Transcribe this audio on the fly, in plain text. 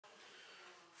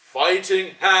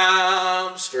Fighting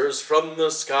hamsters from the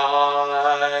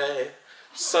sky.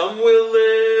 Some will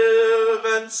live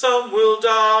and some will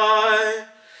die.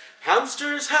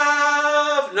 Hamsters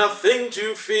have nothing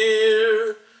to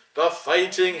fear, the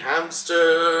fighting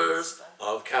hamsters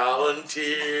of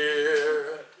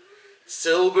Calontir.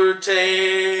 Silver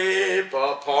tape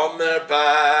upon their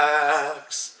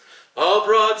backs, a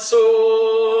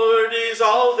broadsword is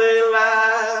all they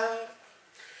lack.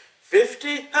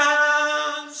 50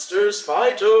 hamsters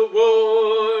fight a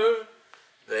war,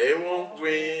 they won't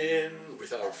win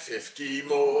without 50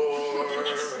 more.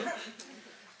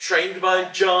 Trained by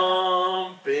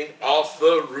jumping off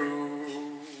the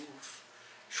roof,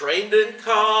 trained in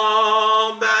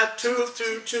combat tooth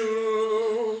to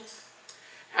tooth.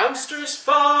 Hamsters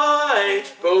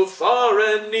fight both far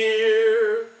and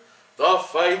near, the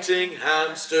fighting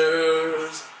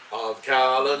hamsters of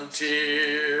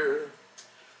Calontir.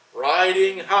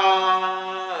 Riding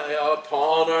high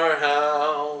upon our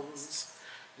hounds,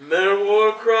 their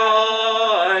war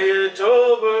cry it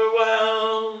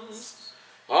overwhelms.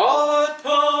 All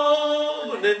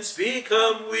opponents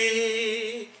become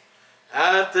weak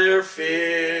at their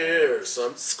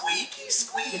fearsome squeaky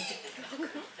squeak.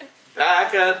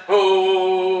 Back at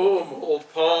home,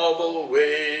 old Paul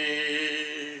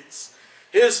waits.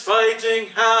 His fighting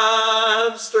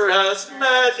hamster has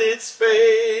met its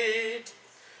fate.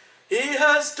 He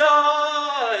has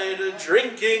died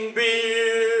drinking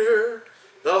beer,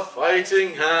 the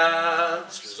fighting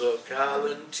hamsters of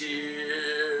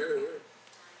Calontir.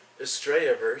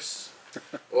 Estrella verse.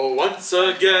 Oh, once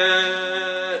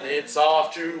again it's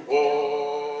off to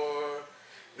war.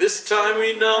 This time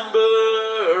we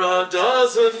number a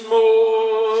dozen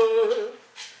more.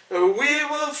 We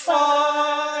will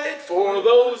fight for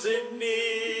those in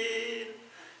need.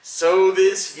 So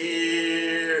this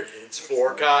year it's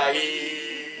for Caer.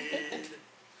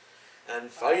 And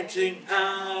fighting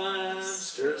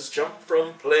hamsters jump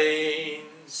from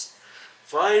planes.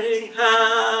 Fighting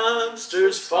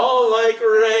hamsters fall like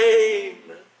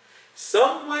rain.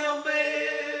 Some will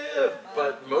live,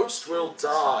 but most will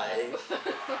die.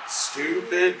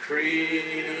 Stupid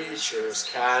creatures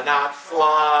cannot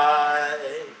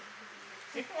fly.